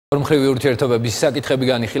ორმხრივი ურთიერთობების საკითხები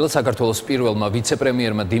განიხილა საქართველოს პირველმა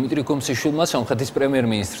ვიცე-პრემიერმა დიმიტრი ქუმსიშვილმა სომხეთის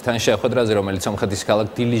პრემიერ-მინისტრთან შეხვედრაზე, რომელიც სომხეთის ქალაქ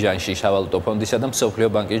დილიჟანში სავალუტო ფონდისა და მსოფლიო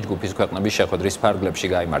ბანკის ჯგუფის ქვეყნების შეხვედრის ფარგლებში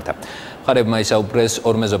გაიმართა. მხარეებმა ისაუბრეს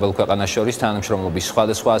ორ მეზობელ ქვეყანას შორის თანამშრომლობის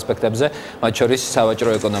სხვადასხვა ასპექტებზე, მათ შორის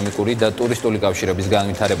სავაჭრო-ეკონომიკური და ტურისტული კავშირების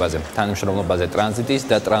განვითარებაზე, თანამშრომლობაზე ტრანზიტის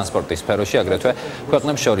და ტრანსპორტის სფეროში, აგრეთვე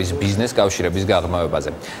ქვეყნებს შორის ბიზნეს კავშირების გაღრმავებაზე.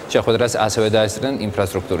 შეხვედრას ასევე დაესწრნენ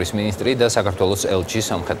ინფრასტრუქტურის მინისტრი და საქართველოს ელჩი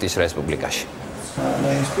სომხეთის რესპუბლიკაში.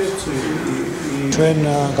 ჩვენ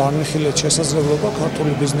განიხილეთ შესაძლებლობა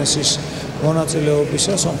ქართული ბიზნესის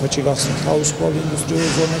მონაწილეობისა სომხეთში გახსნით თავისუფალ ინდუსტრიულ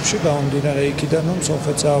ზონებში, გამომდინარე იქიდან, რომ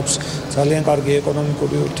სომხეთს აქვს ძალიან კარგი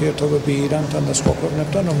ეკონომიკური ურთიერთობები ირანთან და სხვა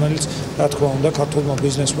ქვეყნებთან, რომელიც, რა თქმა უნდა, ქართულმა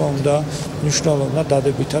ბიზნესმა უნდა მნიშვნელოვნად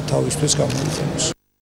დადებითად თავისთვის გამოიყენოს.